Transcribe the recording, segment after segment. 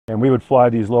And we would fly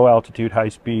these low altitude, high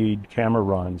speed camera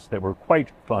runs that were quite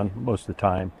fun most of the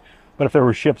time. But if there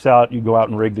were ships out, you go out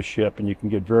and rig the ship and you can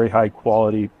get very high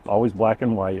quality, always black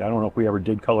and white. I don't know if we ever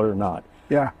did color or not.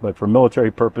 Yeah. But for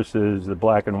military purposes, the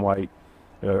black and white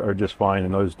are just fine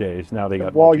in those days. Now they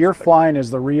got. While you're flying,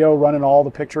 is the Rio running all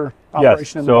the picture operation?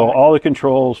 Yes. In So the back? all the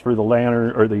controls for the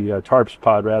lantern or the TARPS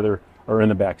pod rather are in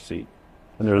the back seat.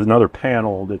 And there's another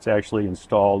panel that's actually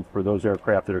installed for those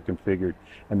aircraft that are configured.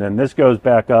 And then this goes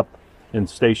back up in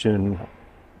station,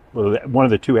 well, one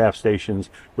of the two aft stations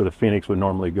where the Phoenix would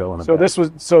normally go. In the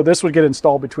back. This would get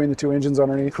installed between the two engines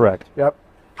underneath. Correct. Yep.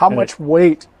 How much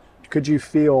weight could you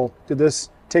feel? Did this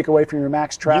take away from your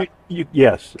max track?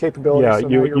 Yes. Capabilities. Yeah, so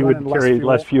you would carry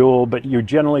less fuel, but you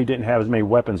generally didn't have as many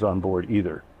weapons on board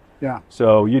either. Yeah.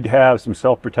 So you'd have some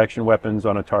self-protection weapons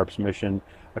on a TARPS mission,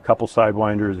 a couple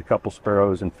Sidewinders, a couple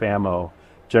Sparrows, and FAMO.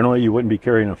 Generally, you wouldn't be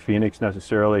carrying a Phoenix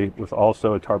necessarily with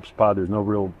also a TARPS pod. There's no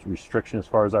real restriction as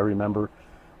far as I remember.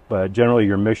 But generally,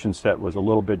 your mission set was a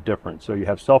little bit different. So you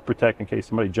have self-protect in case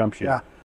somebody jumps you. Yeah.